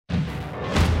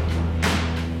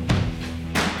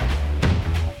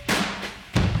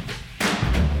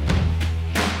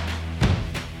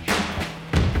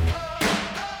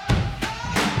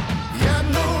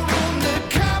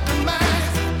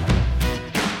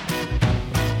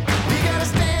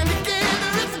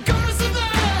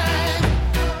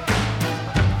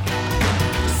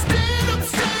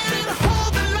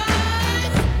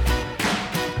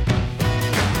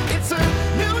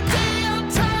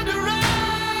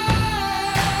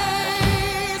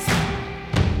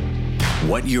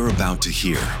What you're about to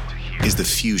hear is the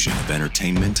fusion of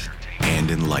entertainment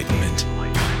and enlightenment.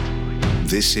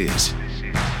 This is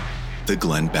the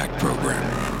Glenn Beck Program.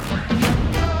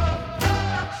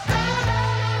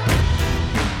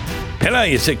 Hello,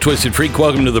 you sick, twisted freak.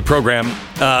 Welcome to the program.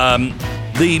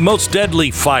 The most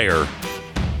deadly fire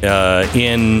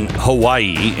in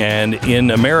Hawaii and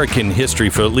in American history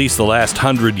for at least the last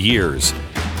 100 years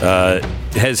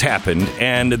has happened,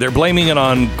 and they're blaming it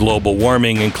on global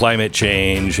warming and climate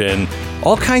change, and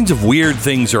all kinds of weird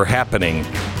things are happening.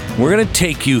 We're going to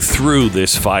take you through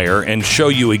this fire and show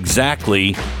you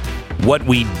exactly what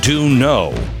we do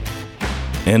know,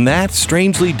 and that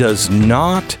strangely does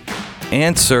not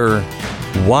answer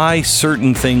why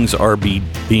certain things are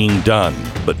being done,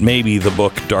 but maybe the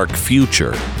book Dark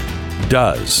Future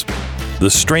does. The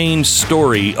strange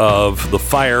story of the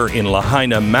fire in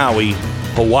Lahaina, Maui,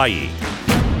 Hawaii.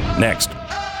 Next.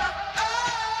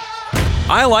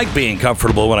 I like being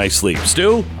comfortable when I sleep.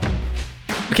 Stu?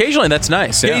 Occasionally, that's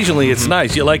nice. Yeah. Occasionally, it's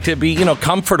nice. You like to be,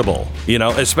 comfortable,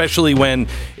 especially when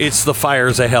it's the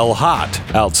fire's a hell hot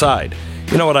outside.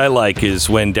 You know what I like is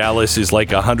when Dallas is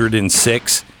like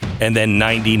 106 and then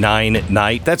 99 at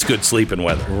night. That's good sleeping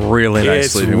weather. Really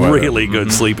nice sleeping weather. It's really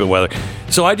good sleeping weather.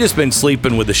 So I just been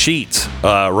sleeping with the sheets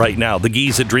right now, the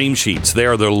Giza Dream Sheets. They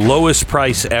are the lowest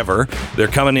price ever. They're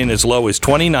coming in as low as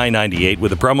 $29.98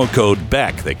 with the promo code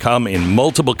Beck. They come in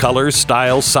multiple colors,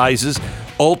 styles, sizes,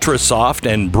 ultra soft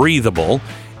and breathable.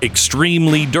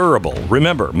 Extremely durable.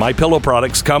 Remember, MyPillow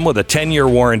products come with a 10-year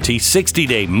warranty,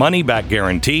 60-day money-back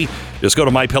guarantee. Just go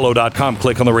to MyPillow.com,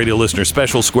 click on the radio listener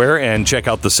special square, and check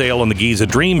out the sale on the Giza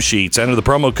Dream Sheets. Enter the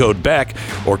promo code BECK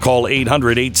or call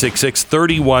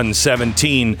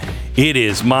 800-866-3117. It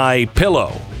is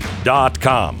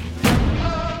MyPillow.com.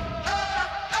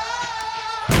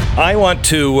 I want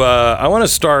to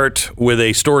start with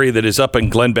a story that is up on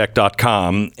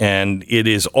GlennBeck.com, and it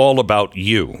is all about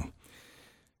you.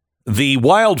 The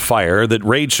wildfire that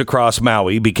raged across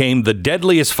Maui became the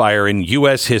deadliest fire in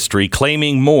U.S. history,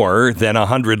 claiming more than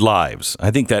 100 lives.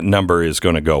 I think that number is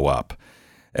going to go up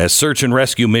as search and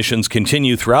rescue missions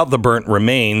continue throughout the burnt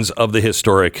remains of the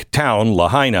historic town,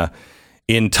 Lahaina.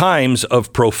 In times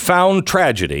of profound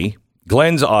tragedy,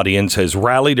 Glenn's audience has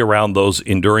rallied around those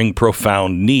enduring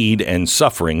profound need and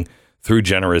suffering through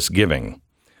generous giving.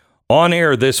 On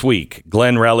air this week,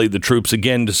 Glenn rallied the troops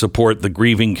again to support the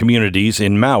grieving communities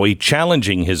in Maui,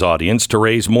 challenging his audience to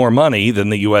raise more money than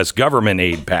the U.S. government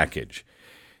aid package.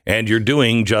 And you're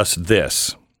doing just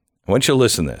this. I want you to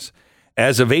listen to this.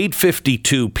 As of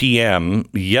 8:52 p.m.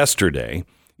 yesterday,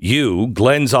 you,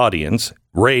 Glenn's audience,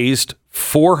 raised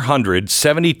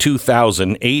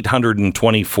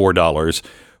 $472,824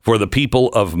 for the people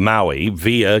of Maui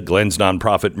via Glenn's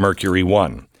nonprofit Mercury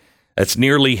One. That's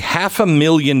nearly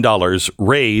 $500,000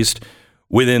 raised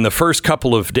within the first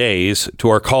couple of days to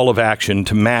our call of action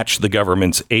to match the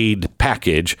government's aid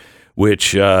package,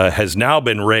 which has now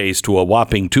been raised to a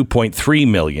whopping $2.3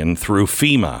 million through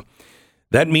FEMA.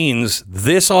 That means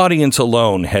this audience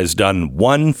alone has done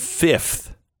 1/5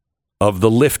 of the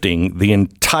lifting the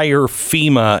entire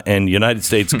FEMA and United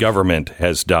States government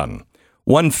has done.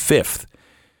 1/5.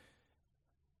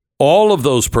 All of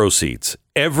those proceeds,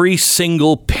 every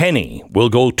single penny, will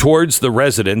go towards the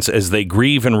residents as they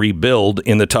grieve and rebuild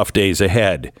in the tough days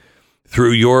ahead.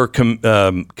 Through your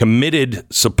committed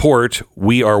support,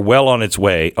 we are well on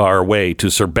our way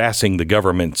to surpassing the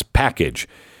government's package.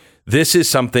 This is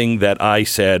something that I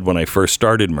said when I first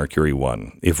started Mercury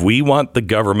One. If we want the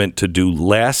government to do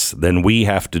less, then we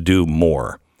have to do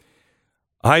more.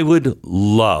 I would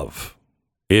love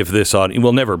if this audience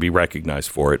will never be recognized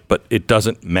for it, but it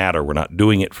doesn't matter. We're not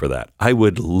doing it for that. I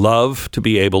would love to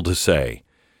be able to say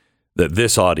that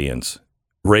this audience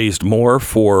raised more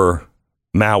for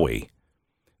Maui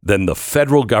than the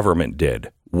federal government did.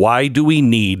 Why do we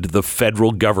need the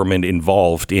federal government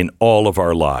involved in all of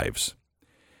our lives?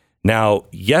 Now,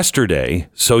 yesterday,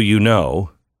 so you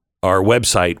know, our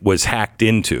website was hacked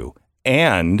into,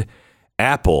 and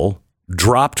Apple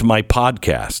dropped my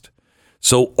podcast.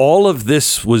 So all of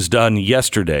this was done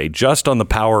yesterday just on the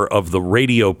power of the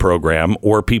radio program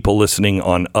or people listening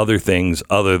on other things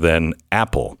other than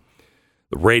Apple.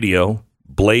 The radio,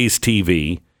 Blaze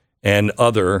TV, and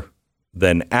other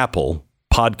than Apple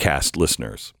podcast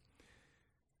listeners.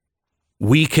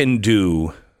 We can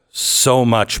do so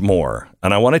much more.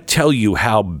 And I want to tell you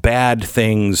how bad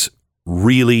things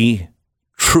really,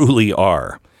 truly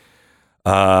are.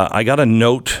 I got a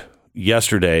note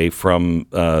yesterday from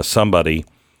somebody,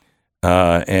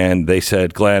 and they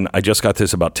said, Glenn, I just got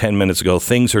this about 10 minutes ago.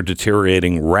 Things are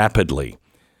deteriorating rapidly.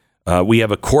 We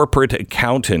have a corporate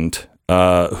accountant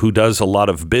who does a lot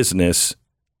of business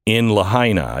in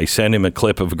Lahaina. I sent him a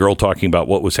clip of a girl talking about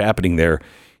what was happening there.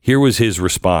 Here was his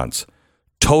response.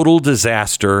 Total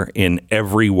disaster in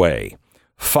every way.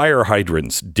 Fire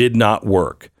hydrants did not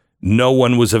work. No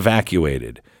one was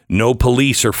evacuated. No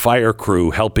police or fire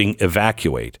crew helping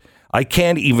evacuate. I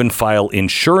can't even file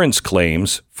insurance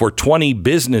claims for 20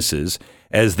 businesses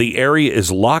as the area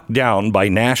is locked down by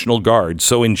National Guard,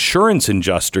 so insurance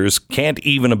adjusters can't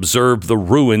even observe the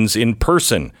ruins in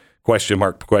person. Question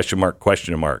mark, question mark,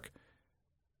 question mark.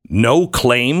 No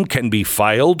claim can be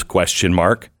filed? Question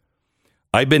mark.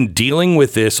 I've been dealing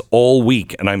with this all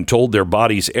week, and I'm told there are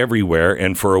bodies everywhere,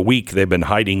 and for a week they've been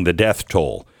hiding the death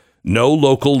toll. No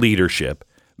local leadership.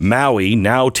 Maui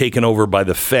now taken over by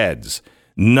the feds.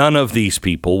 None of these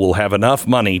people will have enough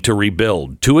money to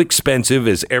rebuild. Too expensive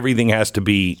as everything has to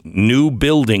be new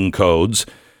building codes.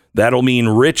 That'll mean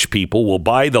rich people will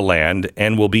buy the land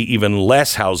and will be even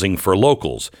less housing for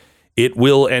locals. It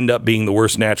will end up being the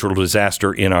worst natural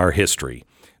disaster in our history.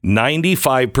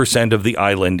 95% of the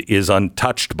island is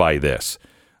untouched by this.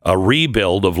 A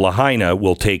rebuild of Lahaina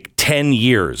will take 10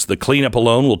 years. The cleanup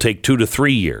alone will take 2 to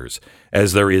 3 years,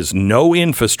 as there is no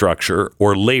infrastructure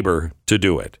or labor to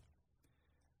do it.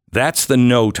 That's the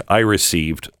note I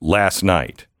received last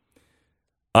night.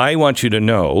 I want you to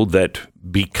know that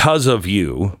because of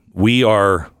you, we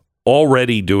are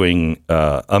already doing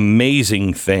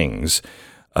amazing things.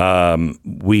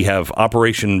 We have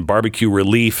Operation Barbecue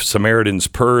Relief, Samaritan's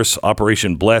Purse,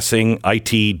 Operation Blessing,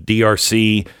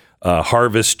 ITDRC,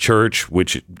 Harvest Church,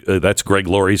 which that's Greg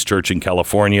Laurie's church in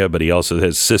California, but he also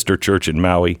has sister church in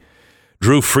Maui.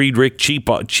 Drew Friedrich,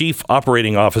 Chief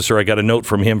Operating Officer, I got a note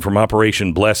from him from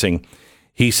Operation Blessing.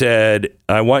 He said,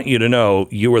 I want you to know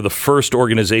you are the first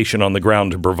organization on the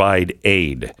ground to provide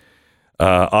aid.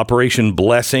 Operation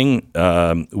Blessing,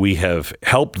 we have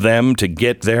helped them to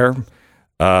get there.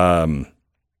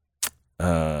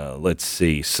 Let's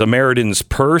see. Samaritan's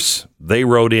Purse, they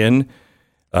wrote in,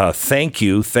 thank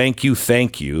you.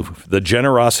 The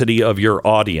generosity of your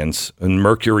audience in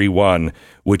Mercury One,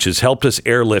 which has helped us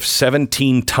airlift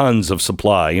 17 tons of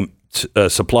supplies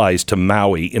to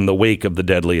Maui in the wake of the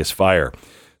deadliest fire.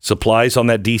 Supplies on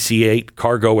that DC-8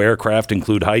 cargo aircraft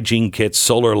include hygiene kits,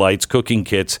 solar lights, cooking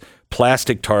kits,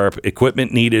 plastic tarp,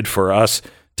 equipment needed for us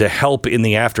to help in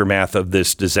the aftermath of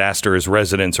this disaster as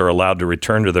residents are allowed to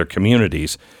return to their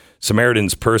communities.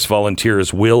 Samaritan's Purse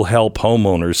volunteers will help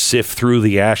homeowners sift through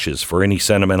the ashes for any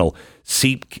sentimental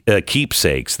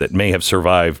keepsakes that may have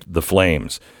survived the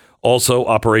flames. Also,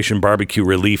 Operation Barbecue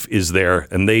Relief is there,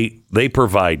 and they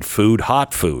provide food,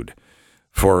 hot food,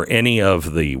 for any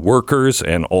of the workers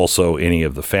and also any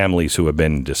of the families who have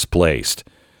been displaced.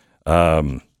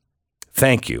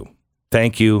 Thank you.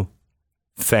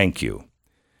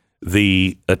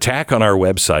 The attack on our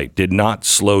website did not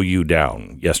slow you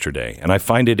down yesterday. And I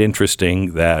find it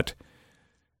interesting that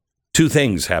two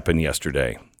things happened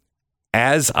yesterday.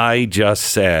 As I just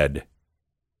said,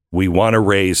 we want to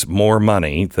raise more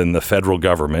money than the federal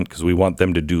government because we want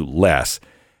them to do less.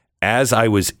 As I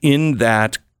was in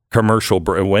that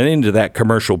went into that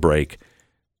commercial break,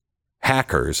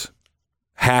 hackers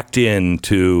hacked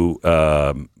into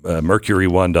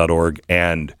mercury1.org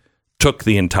and took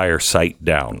the entire site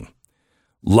down.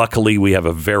 Luckily, we have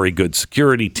a very good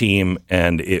security team,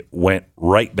 and it went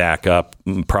right back up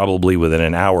probably within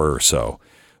an hour or so.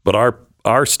 But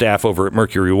our staff over at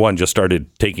Mercury One just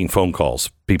started taking phone calls,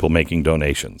 people making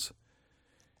donations.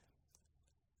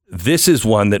 This is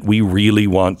one that we really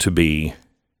want to be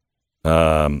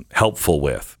helpful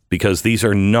with, because these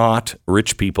are not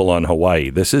rich people on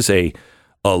Hawaii. This is a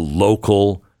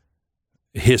local,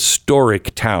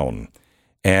 historic town.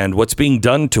 And what's being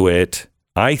done to it,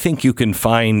 I think you can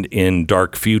find in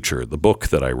Dark Future, the book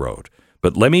that I wrote.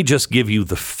 But let me just give you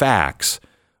the facts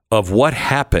of what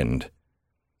happened,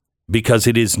 because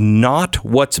it is not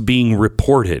what's being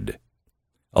reported.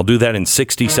 I'll do that in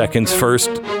 60 seconds.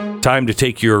 First, time to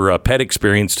take your pet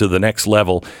experience to the next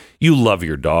level. You love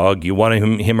your dog. You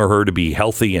want him or her to be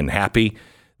healthy and happy.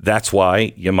 That's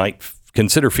why you might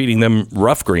consider feeding them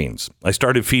rough greens. I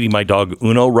started feeding my dog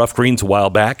Uno rough greens a while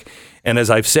back. And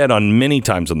as I've said on many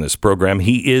times on this program,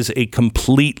 he is a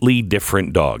completely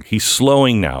different dog. He's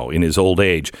slowing now in his old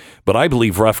age. But I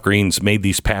believe rough greens made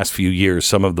these past few years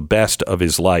some of the best of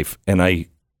his life. And I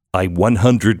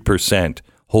 100%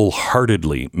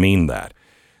 wholeheartedly mean that.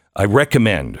 I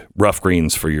recommend rough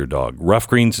greens for your dog. Rough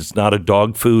greens, it's not a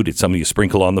dog food. It's something you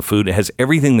sprinkle on the food. It has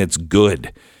everything that's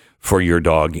good for your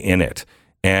dog in it.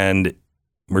 And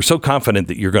we're so confident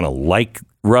that you're going to like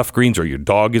rough greens, or your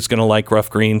dog is going to like rough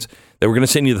greens, that we're going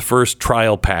to send you the first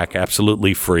trial pack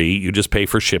absolutely free. You just pay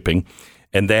for shipping.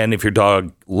 And then if your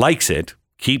dog likes it,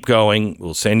 Keep going.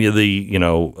 We'll send you the,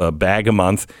 a bag a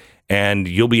month, and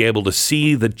you'll be able to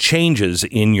see the changes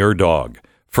in your dog.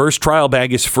 First trial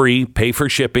bag is free. Pay for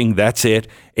shipping. That's it.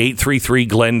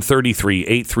 833-GLEN-33,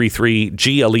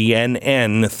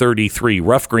 833-GLENN-33,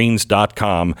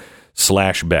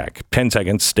 roughgreens.com/Beck. 10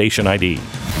 seconds, station ID.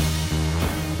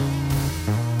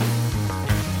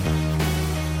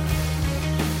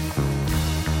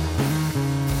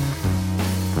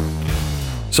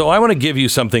 So I want to give you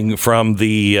something from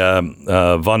the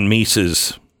von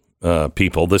Mises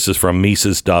people. This is from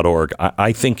Mises.org.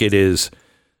 I think it is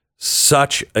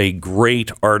such a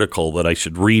great article that I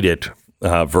should read it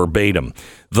verbatim.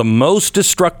 The most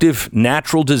destructive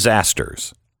natural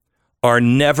disasters are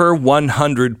never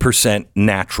 100%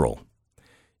 natural.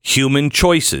 Human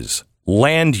choices,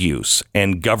 land use,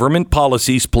 and government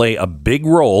policies play a big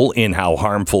role in how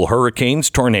harmful hurricanes,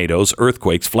 tornadoes,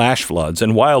 earthquakes, flash floods,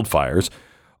 and wildfires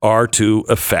are to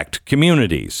affect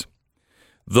communities.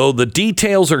 Though the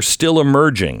details are still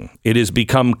emerging, it has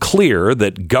become clear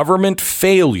that government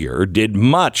failure did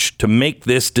much to make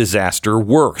this disaster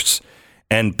worse,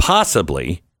 and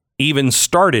possibly even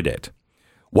started it.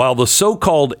 While the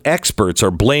so-called experts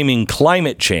are blaming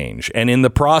climate change and in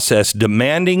the process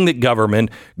demanding that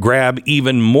government grab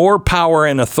even more power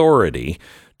and authority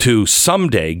to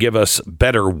someday give us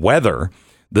better weather,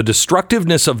 the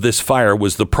destructiveness of this fire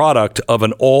was the product of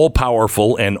an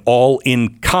all-powerful and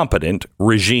all-incompetent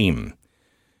regime.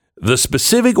 The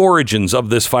specific origins of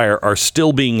this fire are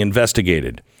still being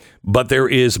investigated, but there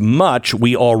is much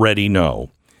we already know.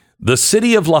 The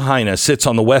city of Lahaina sits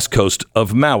on the west coast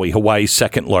of Maui, Hawaii's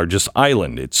second largest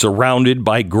island. It's surrounded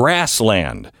by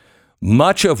grassland,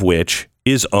 much of which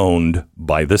is owned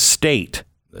by the state.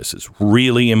 This is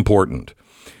really important.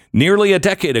 Nearly a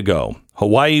decade ago,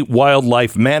 Hawaii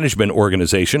Wildlife Management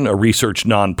Organization, a research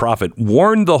nonprofit,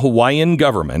 warned the Hawaiian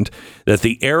government that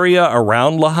the area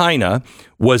around Lahaina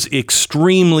was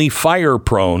extremely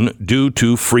fire-prone due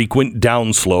to frequent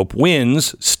downslope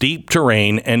winds, steep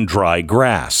terrain, and dry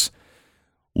grass.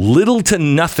 Little to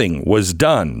nothing was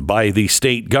done by the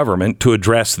state government to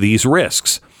address these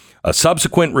risks. A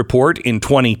subsequent report in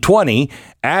 2020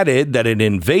 added that an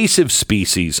invasive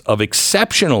species of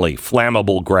exceptionally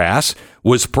flammable grass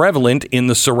was prevalent in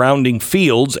the surrounding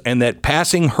fields and that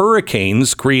passing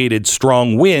hurricanes created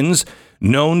strong winds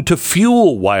known to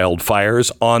fuel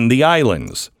wildfires on the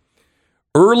islands.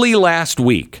 Early last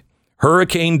week,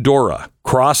 Hurricane Dora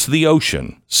crossed the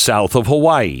ocean south of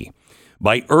Hawaii.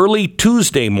 By early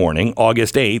Tuesday morning,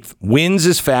 August 8th, winds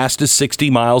as fast as 60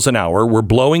 miles an hour were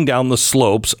blowing down the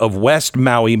slopes of West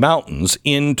Maui Mountains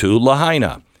into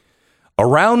Lahaina.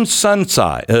 Around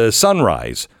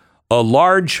sunrise, a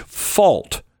large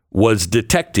fault was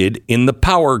detected in the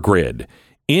power grid,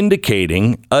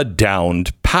 indicating a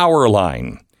downed power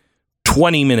line.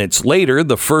 20 minutes later,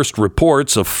 the first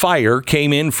reports of fire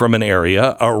came in from an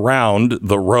area around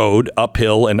the road,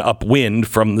 uphill and upwind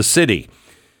from the city.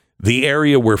 The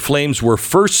area where flames were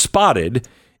first spotted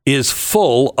is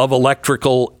full of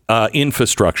electrical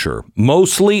infrastructure,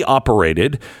 mostly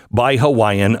operated by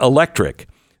Hawaiian Electric,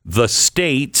 the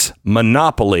state's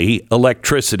monopoly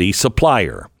electricity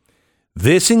supplier.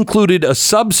 This included a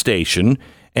substation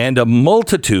and a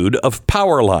multitude of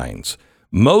power lines.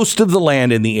 Most of the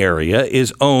land in the area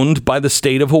is owned by the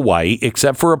state of Hawaii,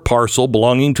 except for a parcel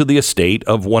belonging to the estate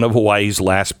of one of Hawaii's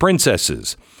last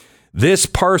princesses. This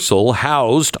parcel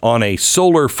housed on a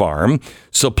solar farm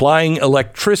supplying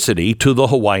electricity to the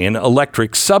Hawaiian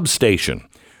Electric substation.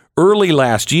 Early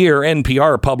last year,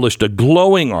 NPR published a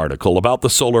glowing article about the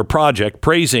solar project,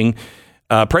 praising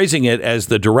it as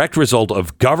the direct result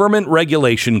of government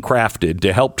regulation crafted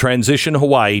to help transition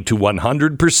Hawaii to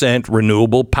 100%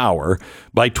 renewable power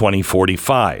by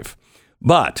 2045.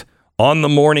 But on the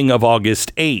morning of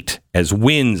August 8, as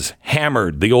winds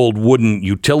hammered the old wooden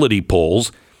utility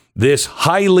poles, this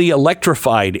highly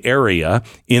electrified area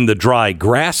in the dry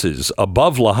grasses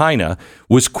above Lahaina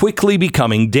was quickly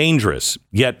becoming dangerous,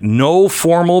 yet no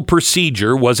formal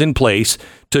procedure was in place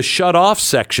to shut off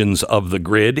sections of the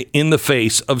grid in the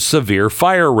face of severe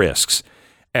fire risks.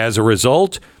 As a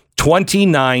result,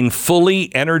 29 fully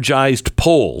energized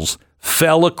poles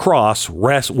fell across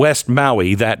West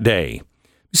Maui that day.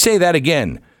 Say that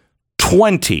again,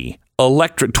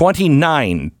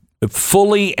 29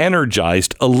 fully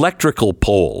energized electrical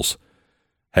poles.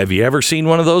 Have you ever seen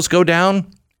one of those go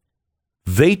down?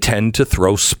 They tend to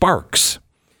throw sparks.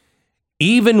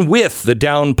 Even with the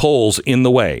down poles in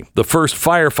the way, the first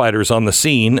firefighters on the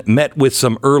scene met with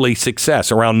some early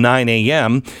success. Around 9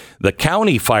 a.m., the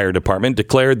county fire department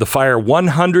declared the fire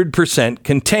 100%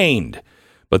 contained.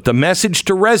 But the message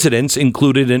to residents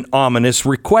included an ominous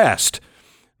request.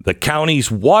 The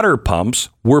county's water pumps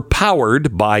were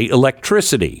powered by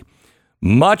electricity,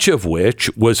 much of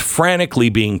which was frantically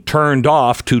being turned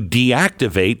off to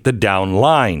deactivate the down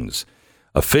lines.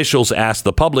 Officials asked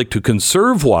the public to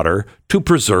conserve water to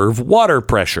preserve water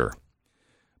pressure.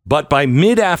 But by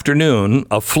mid-afternoon,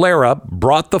 a flare-up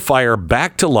brought the fire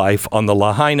back to life on the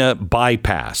Lahaina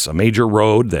bypass, a major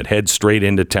road that heads straight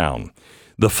into town.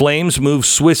 The flames moved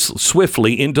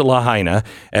swiftly into Lahaina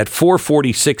at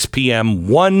 4:46 p.m.,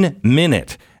 1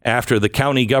 minute after the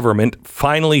county government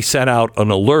finally set out an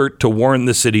alert to warn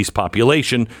the city's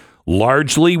population,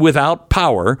 largely without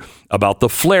power, about the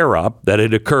flare-up that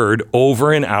had occurred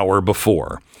over an hour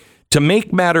before. To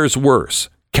make matters worse,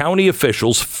 county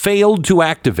officials failed to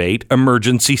activate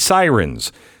emergency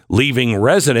sirens, leaving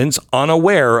residents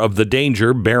unaware of the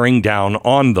danger bearing down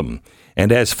on them.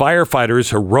 And as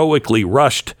firefighters heroically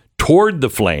rushed toward the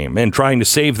flame and trying to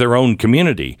save their own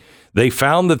community, they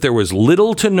found that there was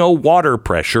little to no water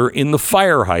pressure in the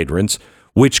fire hydrants,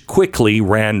 which quickly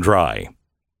ran dry.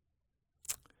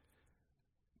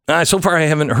 So far, I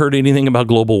haven't heard anything about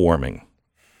global warming.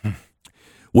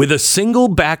 With a single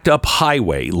backed-up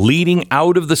highway leading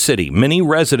out of the city, many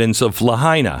residents of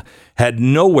Lahaina had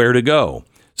nowhere to go.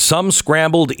 Some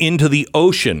scrambled into the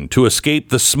ocean to escape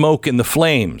the smoke and the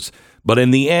flames, but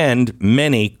in the end,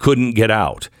 many couldn't get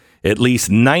out. At least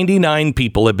 99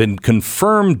 people have been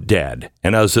confirmed dead,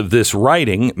 and as of this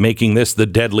writing, making this the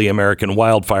deadly American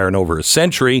wildfire in over a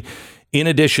century. In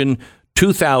addition,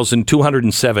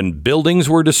 2,207 buildings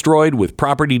were destroyed, with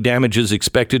property damages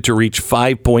expected to reach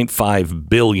 $5.5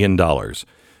 billion.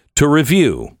 To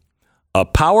review, a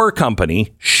power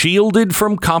company shielded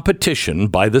from competition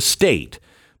by the state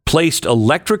placed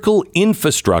electrical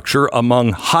infrastructure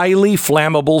among highly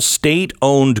flammable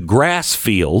state-owned grass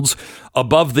fields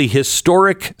above the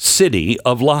historic city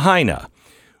of Lahaina,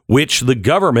 which the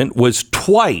government was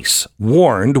twice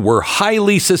warned were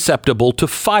highly susceptible to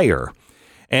fire.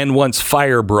 And once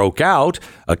fire broke out,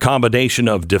 a combination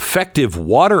of defective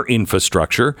water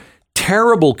infrastructure,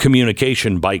 terrible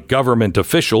communication by government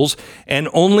officials, and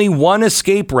only one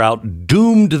escape route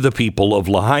doomed the people of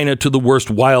Lahaina to the worst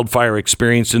wildfire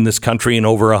experience in this country in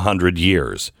over 100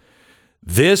 years.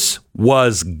 This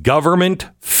was government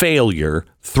failure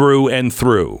through and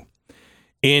through.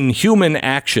 In Human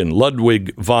Action,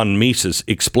 Ludwig von Mises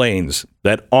explains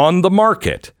that on the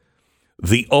market,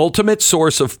 the ultimate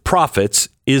source of profits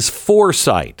is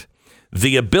foresight,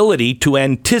 the ability to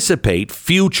anticipate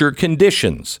future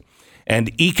conditions.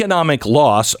 And economic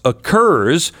loss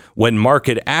occurs when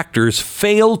market actors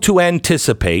fail to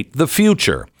anticipate the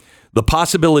future, the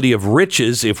possibility of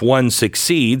riches if one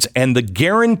succeeds, and the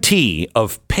guarantee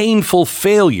of painful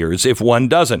failures if one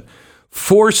doesn't,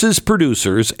 forces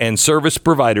producers and service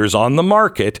providers on the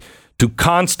market to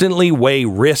constantly weigh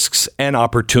risks and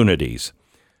opportunities.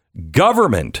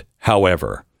 Government,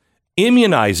 however,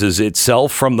 immunizes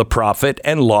itself from the profit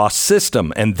and loss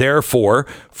system, and therefore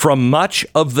from much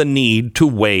of the need to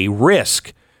weigh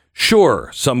risk. Sure,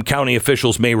 some county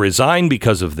officials may resign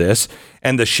because of this,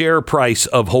 and the share price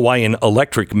of Hawaiian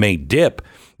Electric may dip,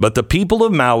 but the people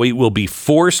of Maui will be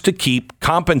forced to keep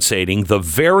compensating the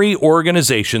very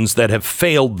organizations that have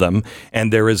failed them,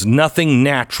 and there is nothing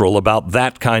natural about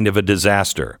that kind of a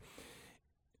disaster.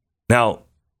 Now,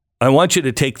 I want you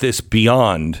to take this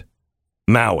beyond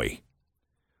Maui.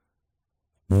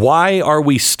 Why are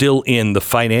we still in the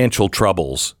financial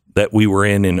troubles that we were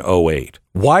in 2008?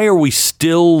 Why are we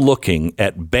still looking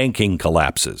at banking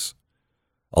collapses?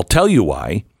 I'll tell you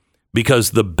why.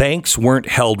 Because the banks weren't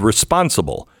held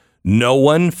responsible. No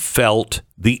one felt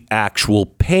the actual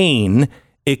pain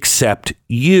except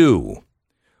you.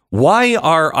 Why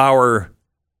are our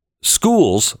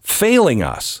schools failing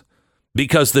us?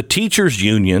 Because the teachers'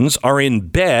 unions are in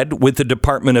bed with the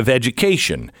Department of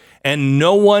Education, and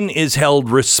no one is held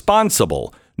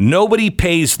responsible. Nobody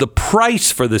pays the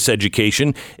price for this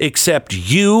education except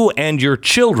you and your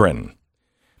children.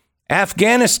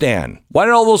 Afghanistan, why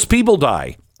did all those people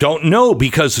die? Don't know,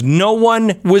 because no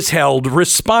one was held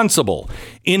responsible.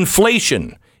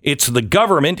 Inflation, it's the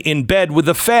government in bed with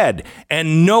the Fed,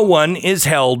 and no one is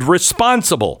held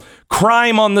responsible.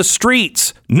 Crime on the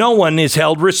streets, no one is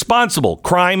held responsible.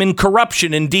 Crime and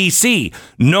corruption in D.C.,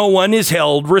 no one is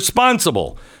held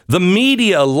responsible. The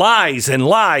media lies and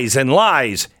lies and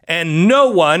lies, and no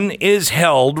one is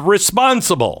held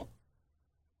responsible.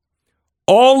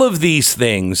 All of these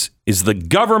things is the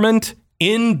government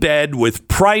in bed with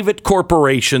private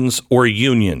corporations or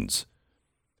unions.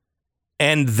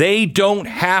 And they don't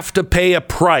have to pay a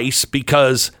price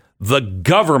because the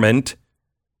government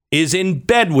is in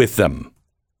bed with them.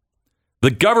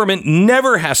 The government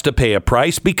never has to pay a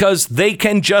price because they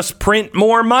can just print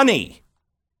more money.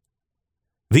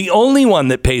 The only one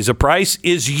that pays a price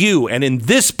is you. And in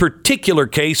this particular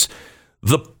case,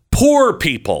 the poor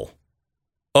people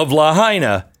of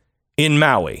Lahaina in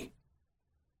Maui.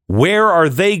 Where are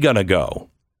they going to go?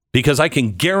 Because I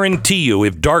can guarantee you,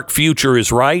 if Dark Future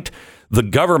is right, the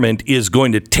government is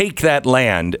going to take that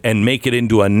land and make it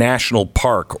into a national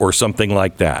park or something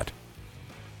like that.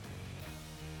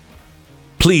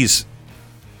 Please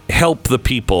help the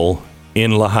people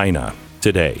in Lahaina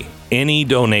today. Any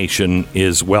donation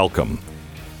is welcome,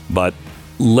 but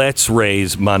let's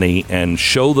raise money and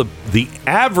show the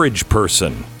average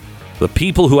person, the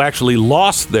people who actually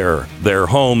lost their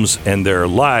homes and their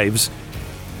lives,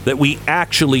 that we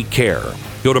actually care.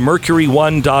 Go to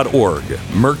mercury1.org,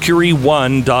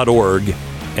 mercury1.org,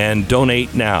 and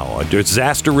donate now. A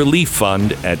disaster relief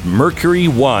fund at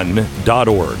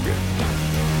mercury1.org.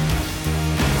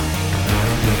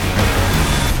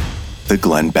 The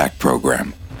Glenn Beck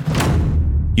Program.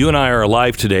 You and I are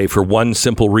alive today for one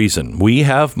simple reason. We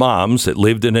have moms that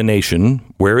lived in a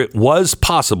nation where it was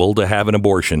possible to have an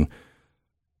abortion,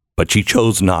 but she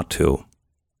chose not to.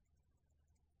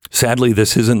 Sadly,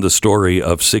 this isn't the story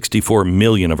of 64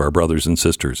 million of our brothers and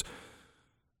sisters.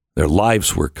 Their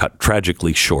lives were cut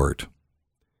tragically short.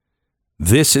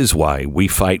 This is why we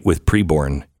fight with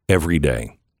preborn every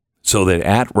day, so that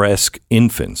at-risk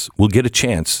infants will get a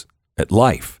chance at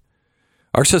life.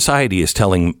 Our society is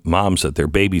telling moms that their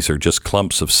babies are just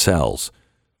clumps of cells.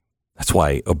 That's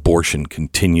why abortion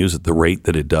continues at the rate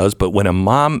that it does. But when a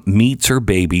mom meets her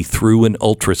baby through an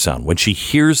ultrasound, when she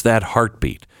hears that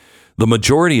heartbeat, the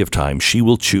majority of time she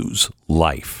will choose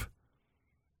life.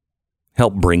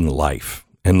 Help bring life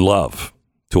and love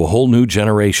to a whole new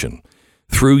generation.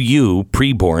 Through you,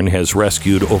 Preborn has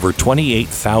rescued over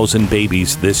 28,000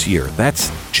 babies this year.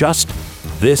 That's just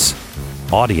this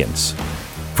audience.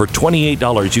 For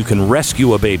 $28, you can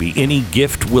rescue a baby. Any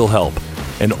gift will help.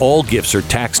 And all gifts are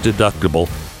tax deductible.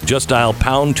 Just dial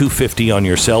pound 250 on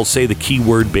your cell. Say the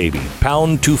keyword baby.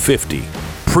 Pound 250.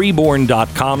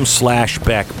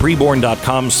 Preborn.com/Beck.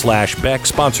 Preborn.com/Beck.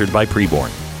 Sponsored by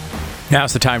Preborn.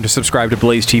 Now's the time to subscribe to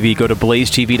Blaze TV. Go to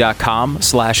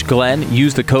blazetv.com/Glenn.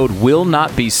 Use the code will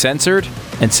not be censored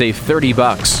and save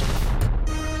 $30.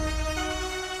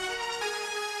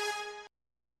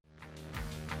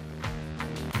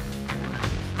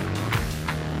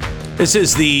 This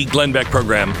is the Glenn Beck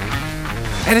Program.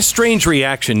 I had a strange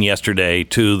reaction yesterday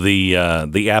to the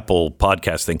Apple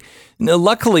podcast thing. Now,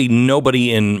 luckily,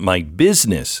 nobody in my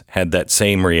business had that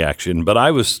same reaction, but I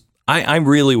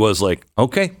really was like,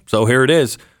 okay, so here it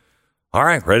is. All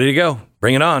right, ready to go.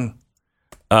 Bring it on.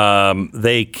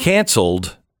 They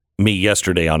canceled me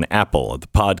yesterday on Apple at the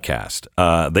podcast.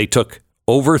 They took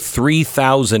over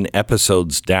 3,000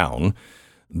 episodes down.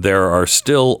 There are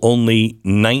still only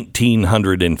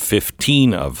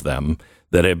 1,915 of them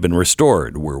that have been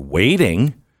restored. We're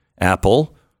waiting,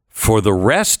 Apple, for the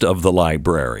rest of the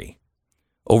library.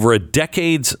 Over a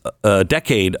decade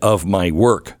of my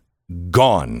work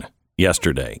gone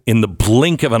yesterday in the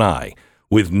blink of an eye,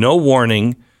 with no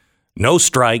warning, no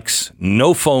strikes,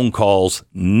 no phone calls,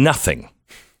 nothing,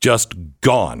 just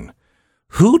gone.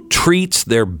 Who treats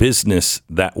their business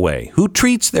that way? Who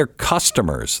treats their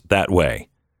customers that way?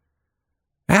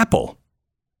 Apple.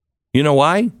 You know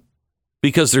why?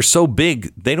 Because they're so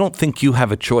big, they don't think you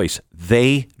have a choice.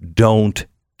 They don't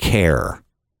care.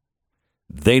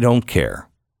 They don't care.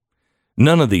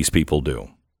 None of these people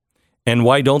do. And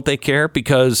why don't they care?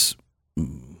 Because,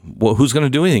 well, who's going to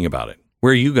do anything about it?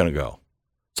 Where are you going to go?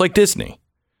 It's like Disney.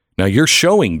 Now, you're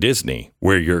showing Disney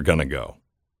where you're going to go.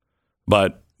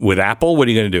 But with Apple, what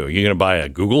are you going to do? You're going to buy a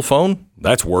Google phone?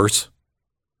 That's worse.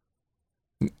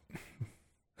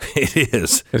 It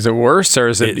is. Is it worse or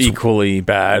is it equally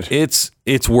bad? It's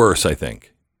worse, I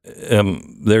think.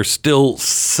 There's still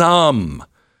some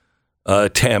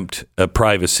attempt at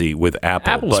privacy with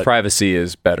Apple. Apple's privacy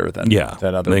is better than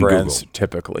other brands Google.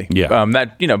 Typically. Yeah.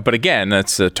 But again,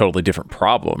 that's a totally different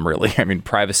problem, really. I mean,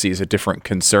 privacy is a different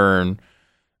concern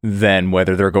than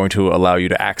whether they're going to allow you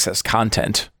to access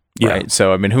content. Right. Yeah.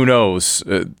 So, I mean, who knows?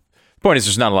 Point is,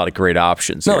 there's not a lot of great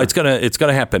options. No, here. it's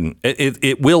gonna happen.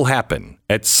 It will happen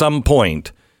at some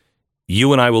point.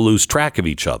 You and I will lose track of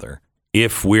each other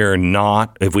if we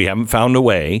haven't found a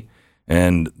way.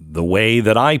 And the way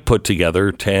that I put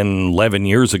together 10, 11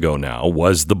 years ago now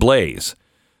was the Blaze.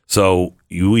 So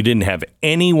we didn't have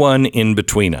anyone in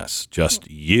between us, just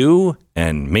you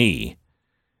and me.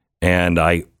 And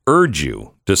I urge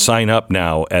you to sign up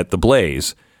now at the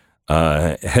Blaze.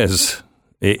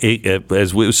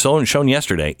 As was shown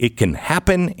yesterday, it can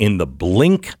happen in the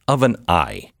blink of an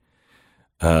eye.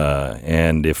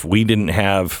 And if we didn't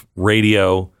have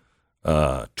radio,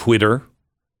 Twitter,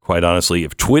 quite honestly,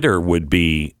 if Twitter would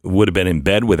have been in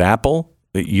bed with Apple,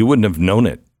 you wouldn't have known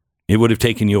it. It would have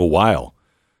taken you a while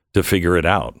to figure it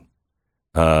out.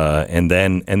 And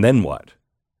then what?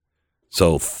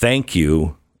 So thank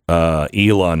you,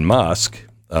 Elon Musk,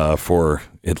 for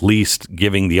at least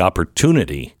giving the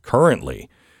opportunity currently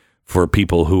for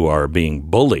people who are being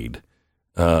bullied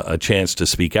a chance to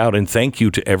speak out. And thank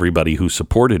you to everybody who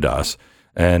supported us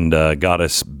and got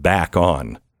us back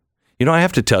on. You know, I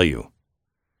have to tell you,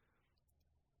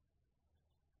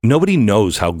 nobody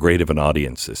knows how great of an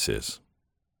audience this is.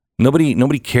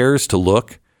 Nobody cares to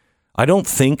look. I don't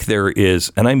think there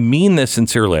is, and I mean this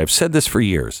sincerely. I've said this for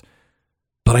years,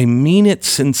 but I mean it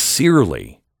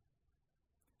sincerely.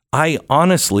 I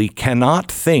honestly cannot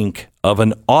think of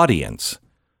an audience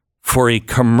for a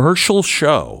commercial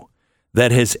show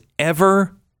that has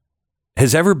ever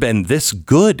been this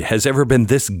good, has ever been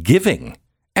this giving,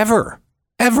 ever.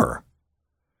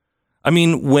 I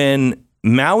mean, when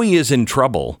Maui is in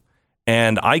trouble,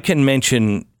 and I can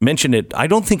mention it, I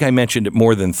don't think I mentioned it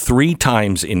more than 3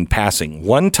 times in passing.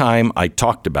 One time I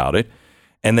talked about it,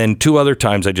 and then 2 other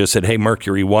times I just said, hey,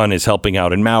 Mercury One is helping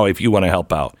out in Maui if you want to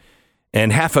help out.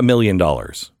 And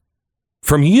 $500,000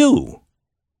 from you.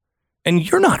 And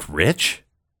you're not rich.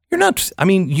 You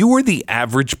are the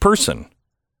average person.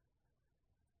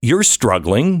 You're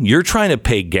struggling. You're trying to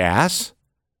pay gas.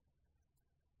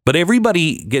 But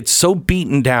everybody gets so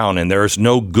beaten down and there's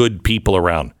no good people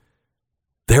around.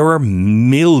 There are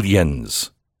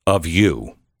millions of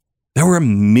you. There are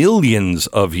millions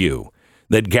of you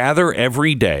that gather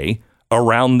every day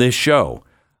around this show.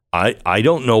 I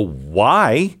don't know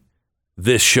why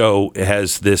this show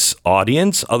has this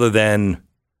audience other than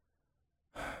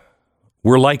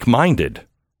we're like-minded.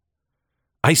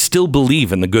 I still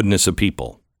believe in the goodness of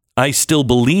people. I still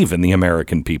believe in the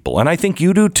American people, and I think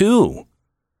you do too.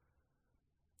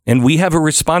 And we have a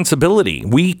responsibility.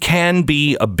 We can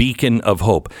be a beacon of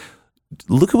hope.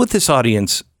 Look at what this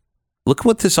audience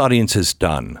has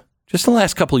done just the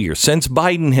last couple of years since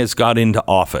Biden has got into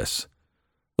office.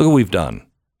 Look what we've done.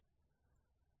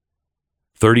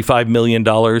 $35 million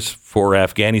for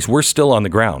Afghanis. We're still on the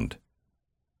ground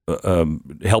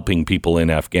helping people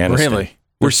in Afghanistan. Really?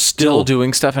 We're still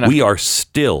doing stuff in Afghanistan? We are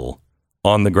still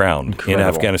on the ground in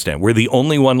Afghanistan. We're the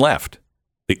only one left.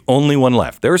 The only one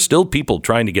left. There are still people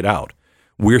trying to get out.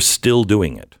 We're still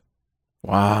doing it.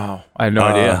 Wow. I had no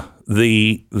idea.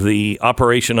 The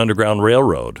Operation Underground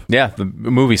Railroad. Yeah, the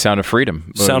movie Sound of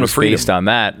Freedom. Sound of Freedom. Based on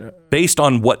that. Based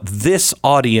on what this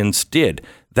audience did.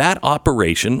 That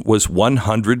operation was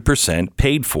 100%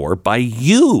 paid for by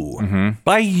you. Mm-hmm.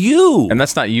 By you. And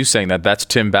that's not you saying that. That's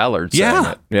Tim Ballard saying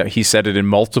it. Yeah, he said it in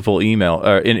multiple in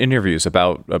interviews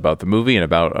about the movie and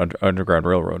about Underground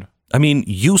Railroad. I mean,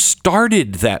 you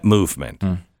started that movement.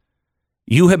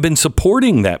 You have been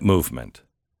supporting that movement.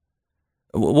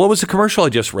 What was the commercial I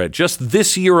just read? Just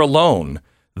this year alone,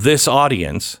 this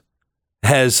audience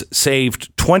has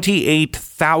saved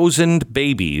 28,000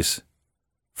 babies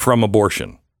from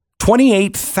abortion.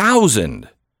 28,000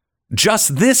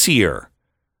 just this year.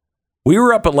 We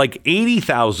were up at like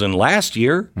 80,000 last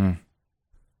year.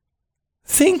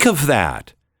 Think of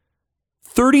that.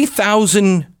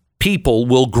 30,000 people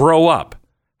will grow up.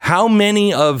 How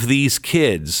many of these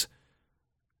kids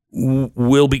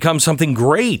will become something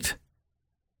great?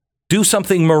 Do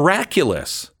something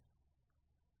miraculous?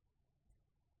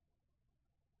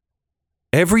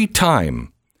 Every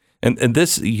time. And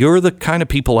this, you're the kind of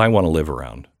people I want to live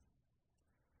around.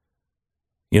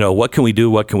 You know, what can we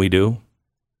do? What can we do?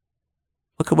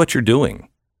 Look at what you're doing.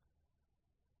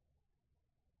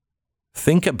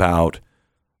 Think about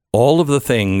all of the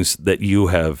things that you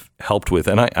have helped with.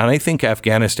 And I think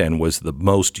Afghanistan was the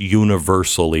most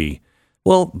universally,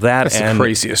 that's the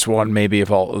craziest one maybe of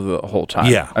the whole time.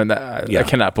 Yeah. And I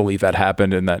cannot believe that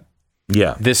happened and that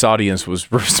this audience was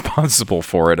responsible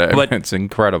for it. It's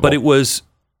incredible. But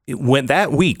when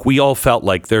that week, we all felt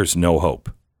like there's no hope.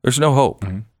 There's no hope.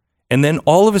 Mm-hmm. And then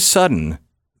all of a sudden,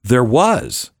 there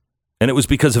was. And it was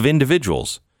because of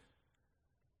individuals.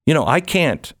 You know, I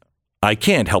can't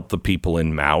help the people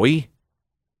in Maui.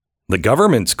 The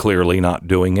government's clearly not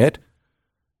doing it.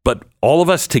 But all of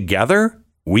us together,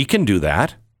 we can do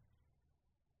that.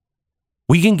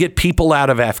 We can get people out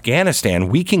of Afghanistan.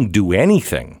 We can do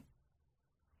anything.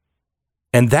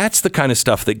 And that's the kind of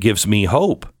stuff that gives me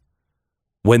hope.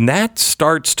 When that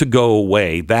starts to go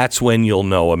away, that's when you'll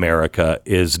know America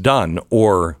is done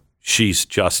or she's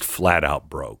just flat out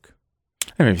broke.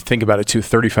 I mean, if you think about it, too,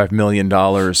 $35 million,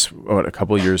 a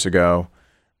couple of years ago,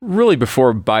 really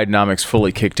before Bidenomics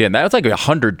fully kicked in. That was like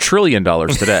 $100 trillion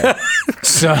today.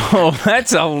 So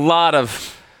that's a lot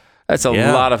of that's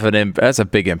a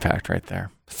big impact right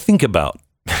there. Think about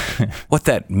what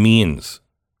that means.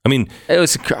 I mean, it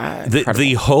was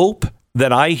the hope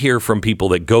that I hear from people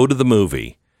that go to the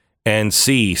movie and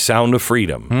see Sound of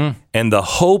Freedom and the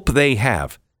hope they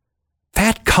have,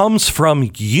 that comes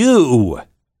from you.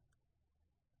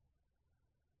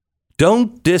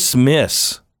 Don't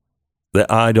dismiss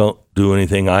that I don't do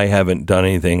anything. I haven't done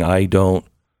anything. I don't.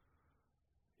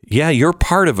 Yeah, you're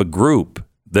part of a group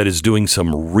that is doing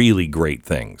some really great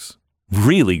things.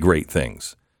 Really great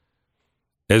things.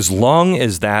 As long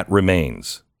as that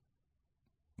remains,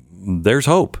 there's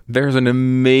hope. There's an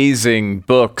amazing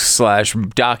book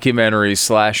 / documentary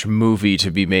 / movie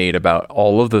to be made about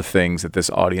all of the things that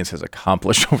this audience has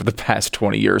accomplished over the past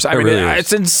 20 years. I mean, really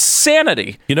it's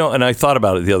insanity. You know, and I thought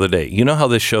about it the other day. You know how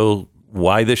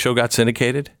why this show got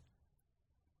syndicated?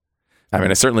 I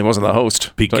mean, it certainly wasn't the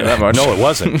host. No, it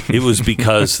wasn't. It was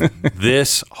because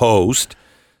this host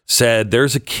said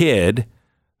there's a kid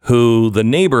who the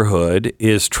neighborhood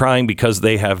is trying, because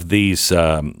they have these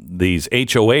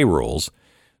HOA rules,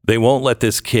 they won't let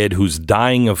this kid who's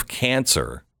dying of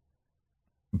cancer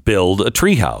build a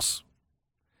treehouse.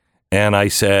 And I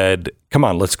said, come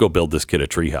on, let's go build this kid a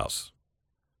treehouse.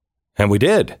 And we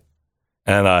did.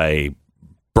 And I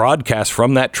broadcast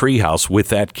from that treehouse with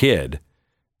that kid,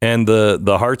 and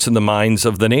the hearts and the minds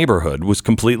of the neighborhood was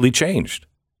completely changed.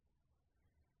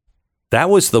 That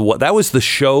was the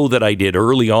show that I did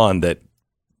early on that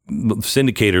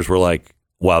syndicators were like,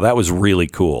 wow, that was really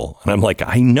cool. And I'm like,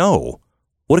 I know.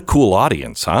 What a cool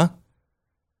audience, huh?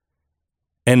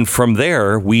 And from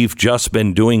there, we've just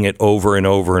been doing it over and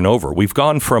over and over. We've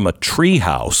gone from a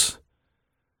treehouse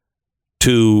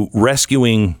to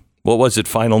rescuing, what was it,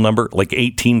 final number? Like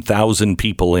 18,000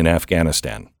 people in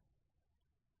Afghanistan.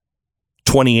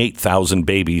 28,000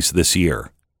 babies this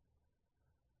year.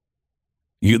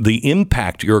 The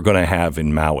impact you're going to have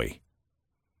in Maui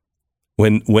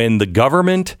when the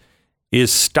government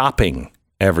is stopping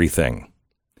everything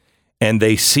and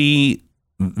they see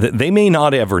that they may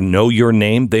not ever know your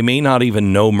name. They may not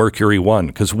even know Mercury One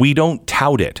because we don't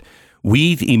tout it.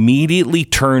 We immediately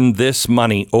turn this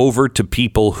money over to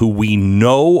people who we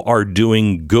know are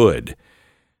doing good.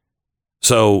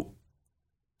 So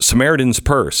Samaritan's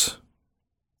Purse.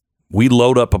 We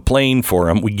load up a plane for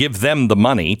them. We give them the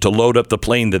money to load up the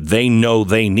plane that they know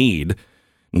they need.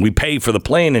 And we pay for the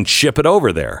plane and ship it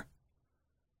over there.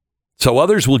 So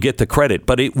others will get the credit,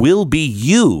 but it will be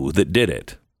you that did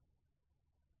it.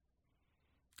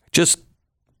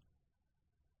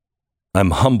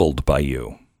 I'm humbled by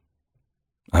you.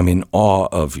 I'm in awe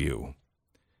of you.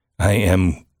 I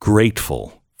am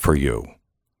grateful for you.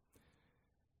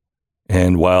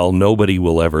 And while nobody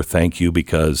will ever thank you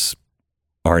because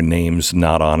our name's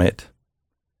not on it,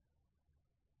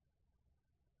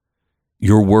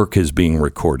 your work is being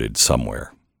recorded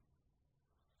somewhere.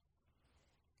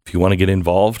 If you want to get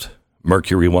involved,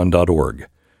 mercury1.org.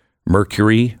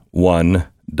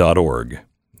 Mercury1.org. You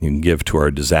can give to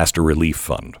our disaster relief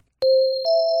fund.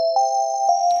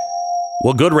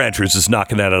 Well, Good Ranchers is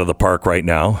knocking that out of the park right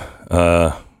now.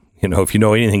 If you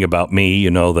know anything about me, you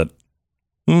know that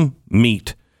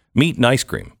meat and ice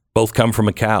cream both come from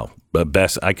a cow. The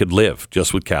best I could live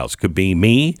just with cows. Could be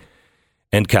me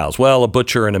and cows. Well, a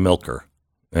butcher and a milker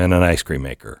and an ice cream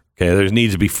maker. Okay, there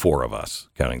needs to be 4 of us,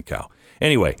 counting cow.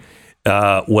 Anyway,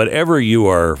 whatever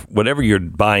you're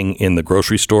buying in the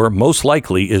grocery store, most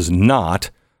likely is not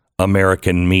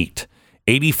American meat.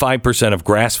 85% of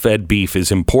grass-fed beef is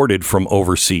imported from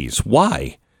overseas.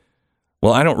 Why?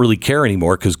 Well, I don't really care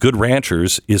anymore because Good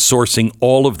Ranchers is sourcing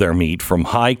all of their meat from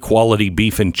high-quality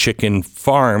beef and chicken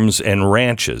farms and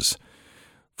ranches.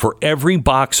 For every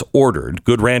box ordered,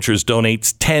 Good Ranchers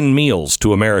donates 10 meals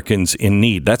to Americans in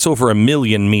need. That's over 1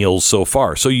 million meals so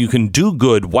far. So you can do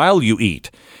good while you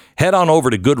eat. Head on over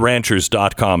to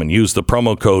goodranchers.com and use the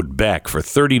promo code Beck for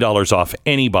 $30 off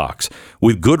any box.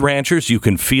 With Good Ranchers, you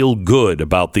can feel good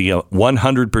about the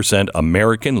 100%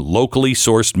 American, locally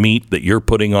sourced meat that you're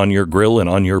putting on your grill and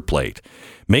on your plate.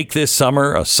 Make this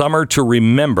summer a summer to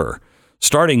remember,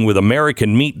 starting with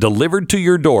American meat delivered to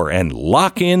your door, and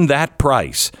lock in that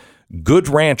price.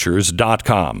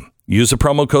 Goodranchers.com. Use the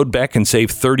promo code Beck and save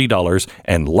 $30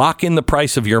 and lock in the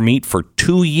price of your meat for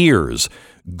 2 years.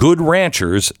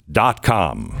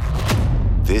 Goodranchers.com.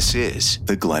 This is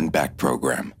the Glenn Beck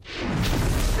Program.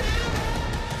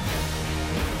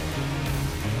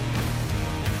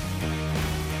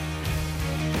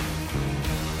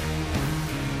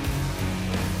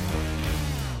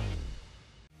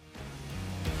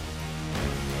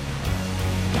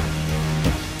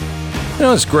 You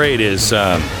know what's great is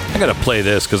I got to play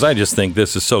this because I just think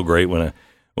this is so great when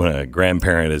a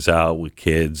grandparent is out with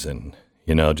kids and,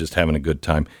 just having a good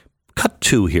time. Cut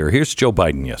 2 here. Here's Joe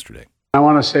Biden yesterday. I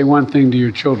want to say one thing to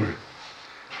your children.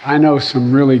 I know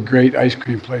some really great ice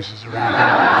cream places around here.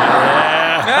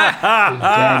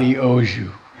 Daddy owes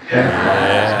you.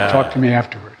 Yeah. So talk to me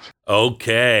afterwards.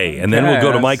 Okay. And then we'll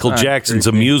go to Michael Jackson's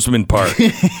amusement park.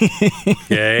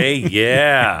 Okay.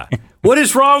 Yeah. What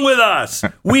is wrong with us?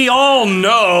 We all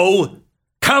know.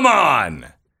 Come on.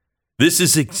 This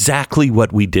is exactly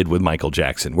what we did with Michael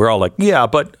Jackson. We're all like, yeah,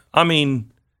 but I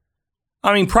mean,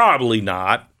 probably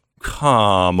not.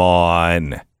 Come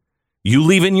on. You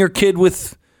leaving your kid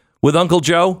with Uncle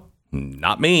Joe?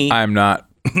 Not me. I'm not.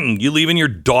 You leaving your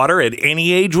daughter at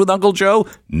any age with Uncle Joe?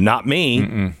 Not me.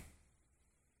 Mm-mm.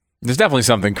 There's definitely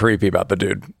something creepy about the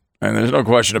dude. And there's no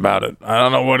question about it. I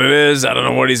don't know what it is. I don't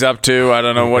know what he's up to. I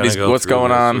don't know what's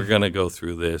going on. We're going to go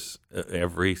through this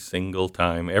every single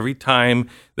time. Every time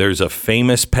there's a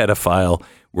famous pedophile,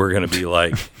 we're going to be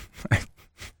like,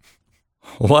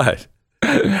 what?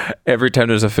 Every time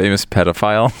there's a famous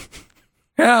pedophile?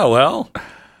 Yeah, well,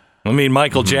 I mean,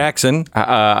 Michael Jackson.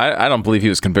 I don't believe he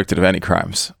was convicted of any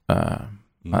crimes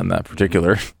on that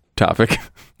particular topic.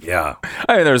 Yeah.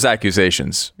 I mean, there's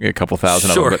accusations, a couple thousand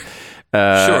of them.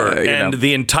 But, sure, and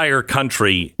the entire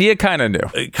country... Yeah, kind of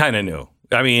knew.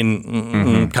 I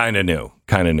mean, kind of knew.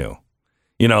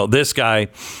 This guy,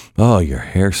 oh, your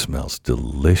hair smells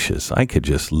delicious. I could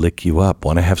just lick you up.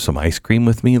 Want to have some ice cream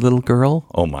with me, little girl?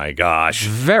 Oh, my gosh.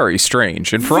 Very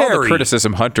strange. And for all the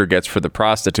criticism Hunter gets for the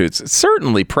prostitutes, it's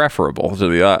certainly preferable to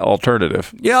the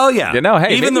alternative. Yeah, oh, yeah.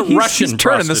 Hey, even the Russian he's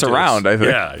turning this around, I think.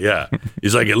 Yeah.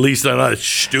 He's like, at least I'm not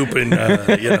stupid,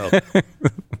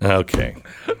 Okay.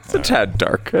 It's a tad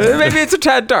dark. Maybe it's a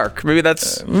tad dark. Maybe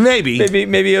that's... Maybe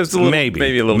it was a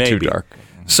little too dark.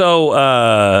 So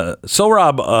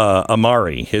Sohrab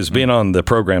Ahmari has been on the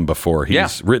program before.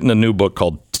 He's written a new book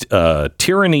called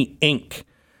Tyranny, Inc.,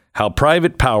 How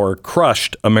Private Power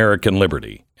Crushed American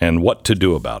Liberty and What to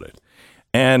Do About It.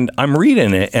 And I'm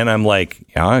reading it, and I'm like,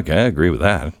 yeah, okay, I agree with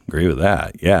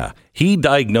that. Yeah. He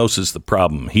diagnoses the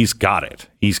problem. He's got it.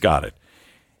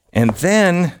 And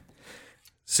then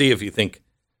see if you think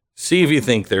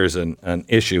there's an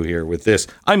issue here with this.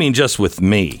 I mean, just with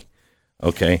me,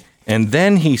 okay? And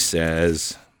then he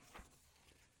says,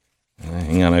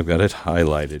 hang on, I've got it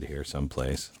highlighted here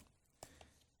someplace.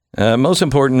 Most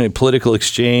important, political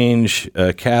exchange,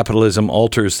 capitalism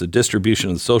alters the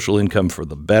distribution of the social income for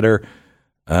the better.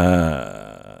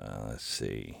 Let's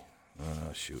see.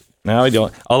 Oh, shoot. Now I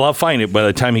don't. I'll find it by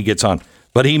the time he gets on.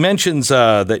 But he mentions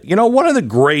that, one of the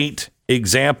great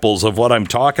examples of what I'm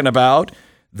talking about,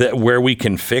 that where we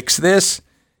can fix this,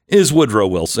 is Woodrow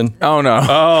Wilson. Oh, no.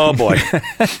 Oh, boy.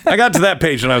 I got to that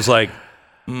page and I was like,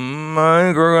 I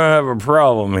think we're going to have a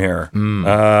problem here.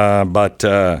 Well,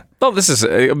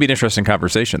 it'll be an interesting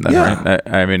conversation then, right?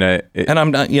 I mean, and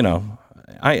I'm not,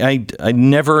 I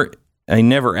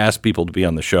never ask people to be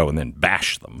on the show and then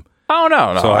bash them. Oh,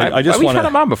 no. So I just want to... We've had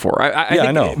them on before.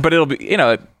 I know. But it'll be,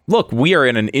 look, we are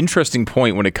in an interesting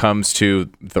point when it comes to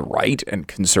the right and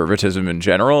conservatism in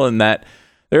general, in that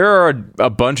there are a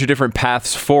bunch of different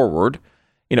paths forward.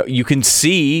 You can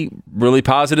see really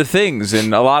positive things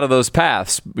in a lot of those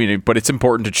paths, but it's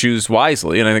important to choose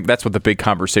wisely. And I think that's what the big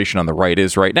conversation on the right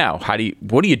is right now.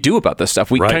 What do you do about this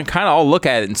stuff? We can kind of all look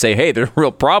at it and say, hey, there are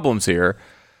real problems here.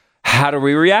 How do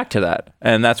we react to that?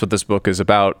 And that's what this book is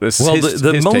about.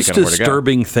 The most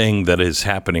disturbing thing that is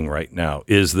happening right now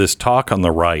is this talk on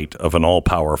the right of an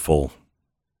all-powerful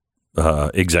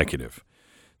executive.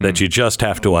 That you just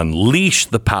have to unleash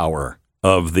the power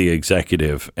of the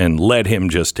executive and let him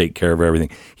just take care of everything.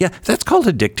 Yeah, that's called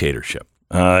a dictatorship.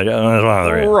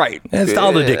 Right. It's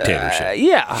called a dictatorship.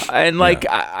 Yeah. And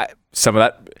some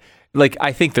of that,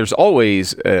 I think there's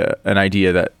always an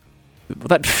idea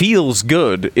that feels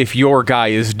good if your guy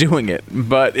is doing it.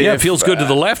 But it feels good to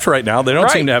the left right now. They don't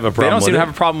seem to have a problem with it. They don't seem to have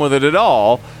a problem with it at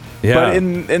all. Yeah. But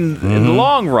in the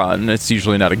long run, it's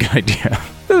usually not a good idea.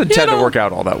 It doesn't tend to work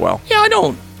out all that well. Yeah, I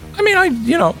don't. I mean, I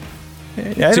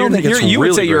don't think it's you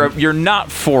would say you're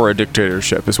not for a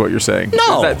dictatorship, is what you're saying.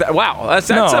 No. Wow, that's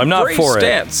I'm not great for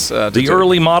stance. The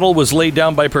early model was laid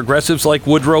down by progressives like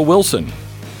Woodrow Wilson,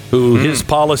 who his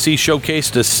policy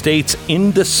showcased a state's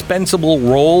indispensable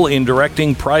role in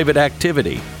directing private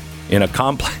activity in a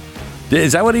complex.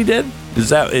 Is that what he did? Is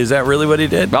that really what he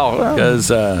did? Well, because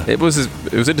it was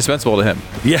indispensable to him.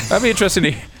 Yeah, that'd be interesting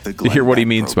to hear what he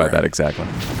means by that exactly.